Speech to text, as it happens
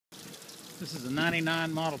This is a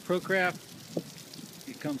 99 model Procraft.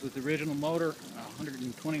 It comes with the original motor,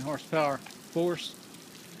 120 horsepower force.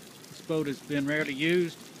 This boat has been rarely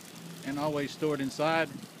used and always stored inside.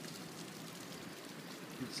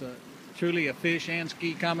 It's truly a fish and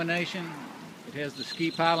ski combination. It has the ski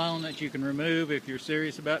pylon that you can remove if you're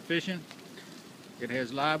serious about fishing. It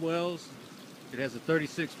has live wells. It has a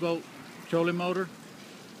 36 volt trolling motor.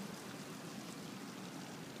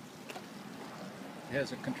 It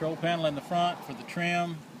has a control panel in the front for the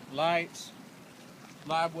trim, lights,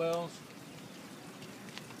 live wells.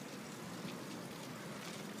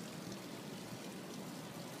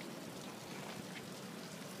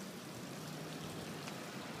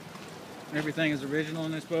 Everything is original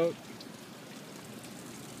in this boat.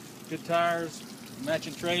 Good tires,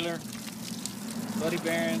 matching trailer, buddy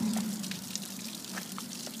bearings.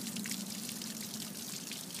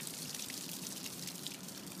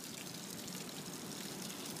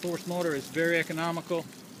 Force motor is very economical.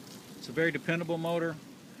 It's a very dependable motor,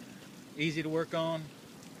 easy to work on.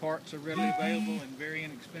 Parts are readily available and very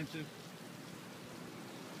inexpensive.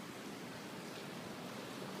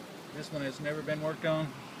 This one has never been worked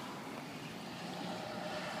on.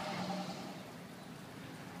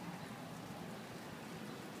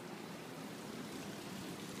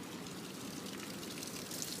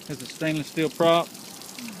 Has a stainless steel prop.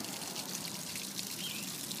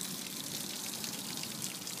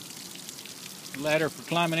 Ladder for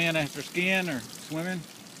climbing in after skiing or swimming.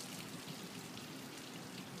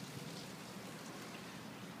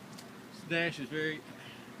 This dash is very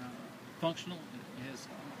functional. It has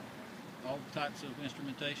all types of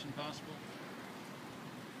instrumentation possible.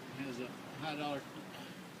 It has a high dollar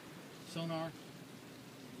sonar.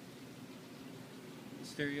 The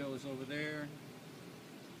stereo is over there.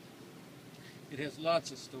 It has lots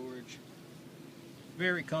of storage.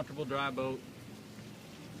 Very comfortable dry boat.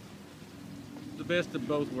 The best of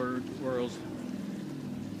both worlds.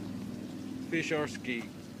 Fish or ski.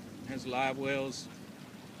 Has live wells,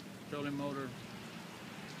 trolling motor,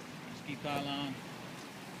 ski pylon,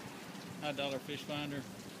 high dollar fish finder.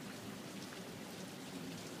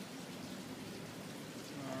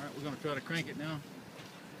 Alright, we're going to try to crank it now.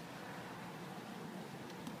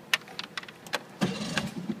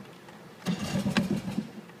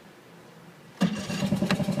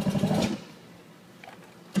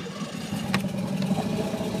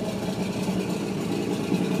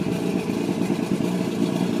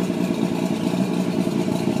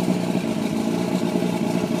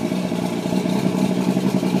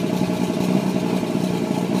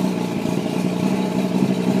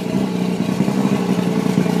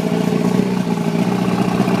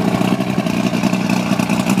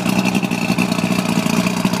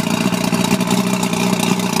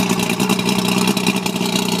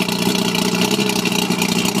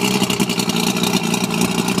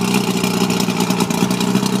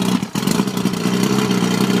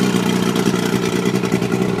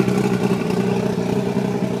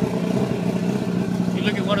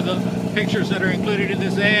 One of the pictures that are included in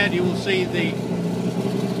this ad, you will see the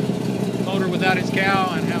motor without its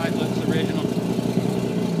cowl and how it looks original.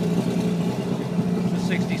 It's a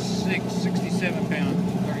 67 pound,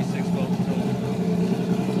 36 volt motor.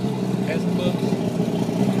 Has the books.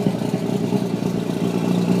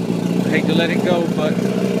 I hate to let it go, but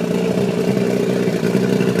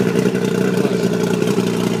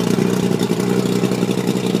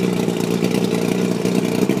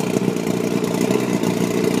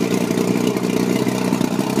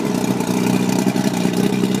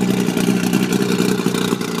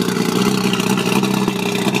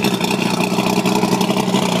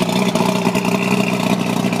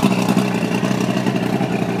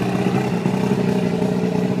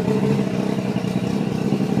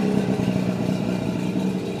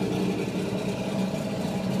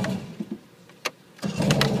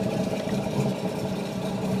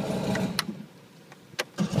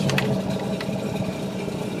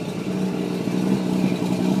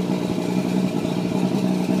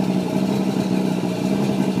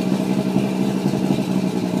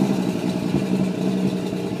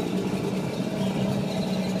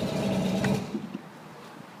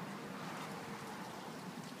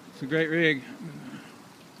it's a great rig.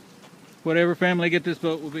 Whatever family get this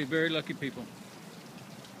boat will be very lucky people.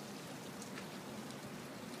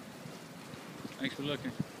 Thanks for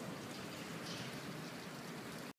looking.